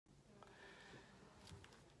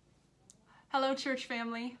Hello, church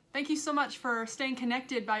family. Thank you so much for staying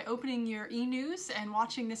connected by opening your e-news and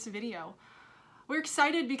watching this video. We're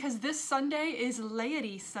excited because this Sunday is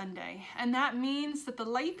Laity Sunday, and that means that the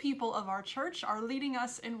lay people of our church are leading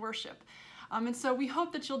us in worship. And so we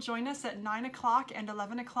hope that you'll join us at 9 o'clock and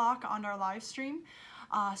 11 o'clock on our live stream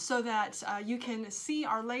so that you can see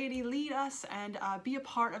our laity lead us and be a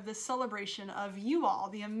part of this celebration of you all,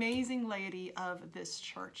 the amazing laity of this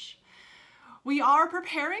church. We are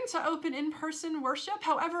preparing to open in-person worship.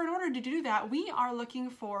 However, in order to do that, we are looking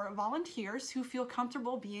for volunteers who feel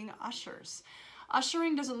comfortable being ushers.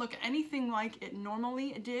 Ushering doesn't look anything like it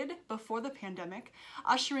normally did before the pandemic.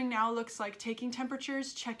 Ushering now looks like taking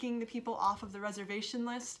temperatures, checking the people off of the reservation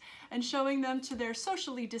list, and showing them to their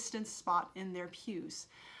socially distanced spot in their pews.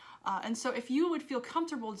 And so if you would feel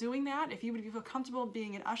comfortable doing that, if you would feel comfortable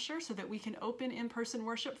being an usher so that we can open in-person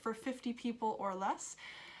worship for 50 people or less,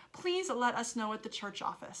 please let us know at the church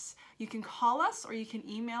office. You can call us or you can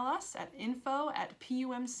email us at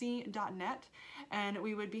info@pumc.net, and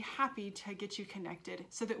we would be happy to get you connected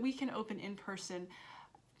so that we can open in person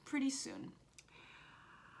pretty soon.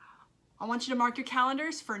 I want you to mark your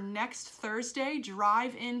calendars for next Thursday.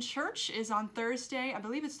 Drive-in church is on Thursday. I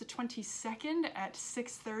believe it's the 22nd at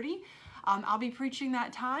 6:30. I'll be preaching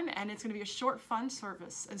that time, and it's going to be a short, fun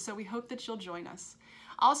service, and so we hope that you'll join us.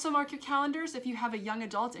 Also mark your calendars if you have a young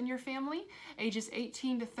adult in your family, ages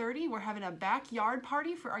 18 to 30. We're having a backyard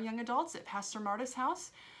party for our young adults at Pastor Marta's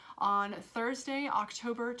house on Thursday,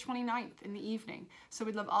 October 29th in the evening. So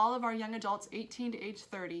we'd love all of our young adults 18 to age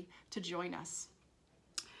 30 to join us.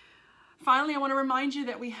 Finally, I want to remind you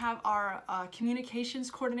that we have our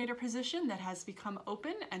communications coordinator position that has become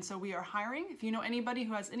open, and so we are hiring. If you know anybody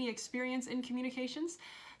who has any experience in communications,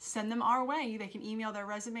 send them our way. They can email their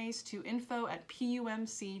resumes to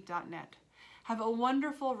info@pumc.net. Have a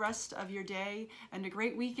wonderful rest of your day and a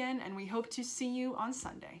great weekend, and we hope to see you on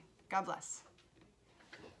Sunday. God bless.